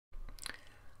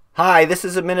Hi, this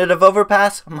is a Minute of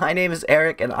Overpass. My name is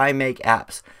Eric and I make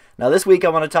apps. Now this week I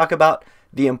want to talk about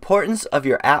the importance of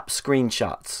your app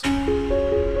screenshots.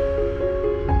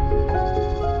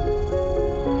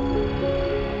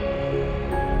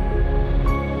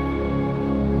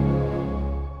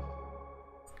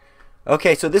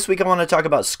 Okay, so this week I want to talk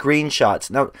about screenshots.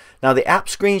 Now the app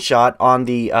screenshot on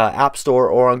the App Store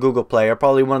or on Google Play are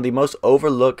probably one of the most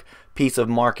overlooked piece of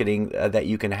marketing that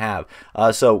you can have.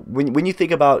 So when you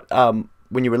think about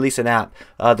when you release an app,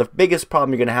 the biggest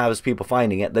problem you're going to have is people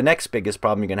finding it. The next biggest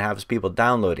problem you're going to have is people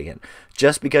downloading it.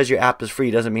 Just because your app is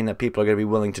free doesn't mean that people are going to be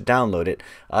willing to download it.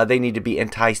 They need to be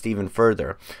enticed even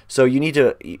further. So you need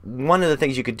to, one of the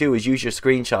things you could do is use your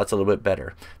screenshots a little bit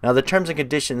better. Now the terms and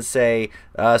conditions say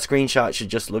screenshots should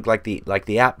just look like the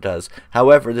app does.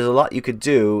 However, there's a lot you could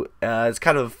do. It's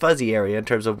kind of a fuzzy area in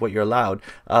terms of what you're allowed,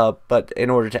 but in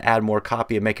order to add more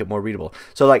copy and make it more readable.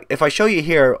 So like if I show you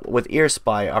here with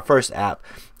EarSpy, our first app,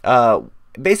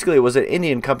 basically it was an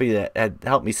Indian company that had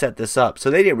helped me set this up, so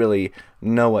they didn't really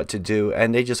know what to do,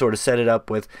 and they just sort of set it up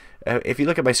with, if you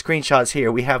look at my screenshots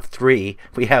here, we have three.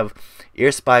 We have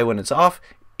EarSpy when it's off,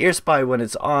 EarSpy when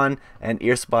it's on, and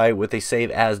EarSpy with a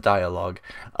save as dialog,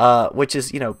 which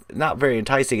is, you know, not very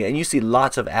enticing. And you see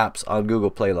lots of apps on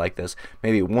Google Play like this,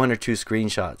 maybe one or two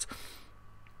screenshots.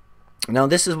 Now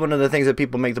this is one of the things that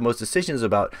people make the most decisions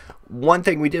about. One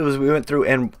thing we did was we went through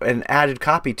and added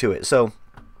copy to it. So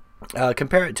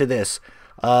compare it to this.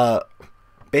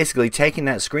 Basically taking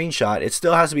that screenshot, it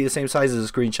still has to be the same size as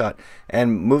a screenshot,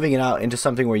 and moving it out into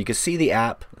something where you can see the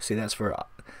app. See, that's for,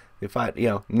 if I, you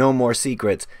know, no more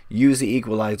secrets, use the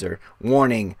equalizer,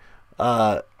 warning, you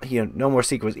know, no more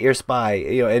secrets,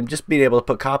 EarSpy, you know, and just being able to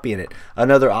put copy in it.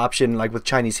 Another option, like with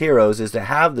Chinese heroes, is to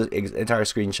have the entire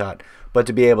screenshot, but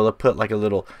to be able to put like a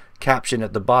little caption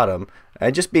at the bottom,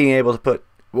 and just being able to put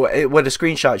what a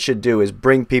screenshot should do is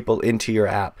bring people into your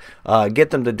app,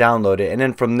 get them to download it, and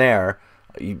then from there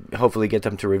you hopefully get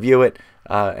them to review it,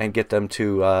 and get them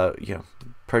to you know,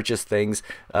 purchase things,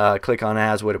 click on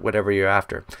ads, whatever you're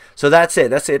after. So that's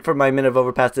it for my Minute of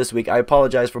Overpass this week. I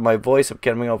apologize for my voice. I'm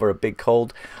coming over a big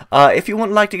cold. If you would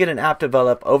like to get an app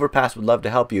developed, Overpass would love to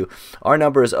help you. Our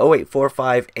number is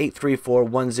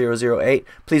 0845-834-1008.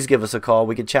 Please give us a call.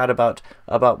 We can chat about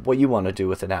what you want to do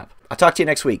with an app. I'll talk to you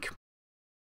next week.